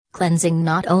cleansing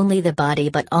not only the body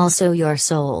but also your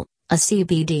soul, a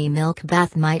CBD milk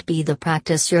bath might be the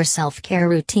practice your self-care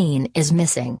routine is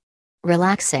missing.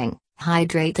 Relaxing,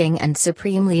 hydrating and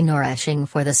supremely nourishing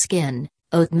for the skin,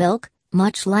 oat milk,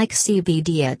 much like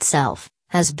CBD itself,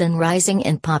 has been rising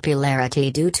in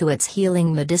popularity due to its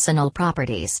healing medicinal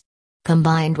properties.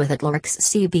 Combined with Atlork's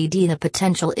CBD, the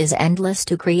potential is endless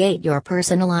to create your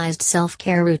personalized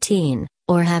self-care routine,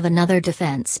 or have another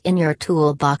defense in your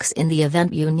toolbox in the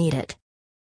event you need it.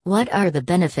 What are the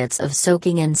benefits of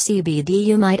soaking in CBD,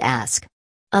 you might ask?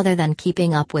 Other than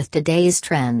keeping up with today's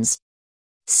trends.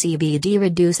 CBD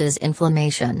reduces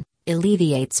inflammation,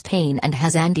 alleviates pain and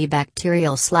has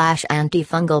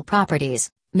antibacterial/antifungal properties,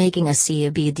 making a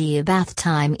CBD bath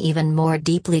time even more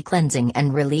deeply cleansing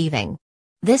and relieving.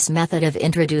 This method of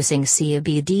introducing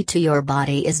CBD to your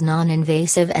body is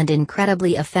non-invasive and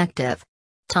incredibly effective.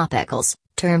 Topicals,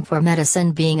 term for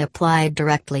medicine being applied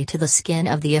directly to the skin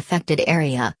of the affected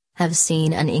area, have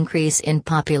seen an increase in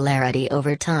popularity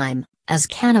over time. As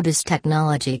cannabis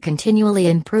technology continually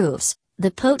improves,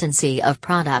 the potency of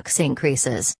products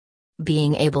increases.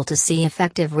 Being able to see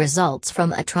effective results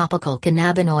from a tropical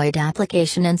cannabinoid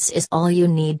application is all you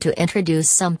need to introduce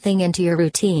something into your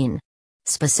routine.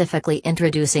 Specifically,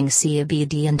 introducing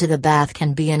CBD into the bath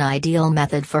can be an ideal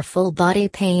method for full body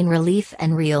pain relief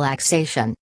and relaxation.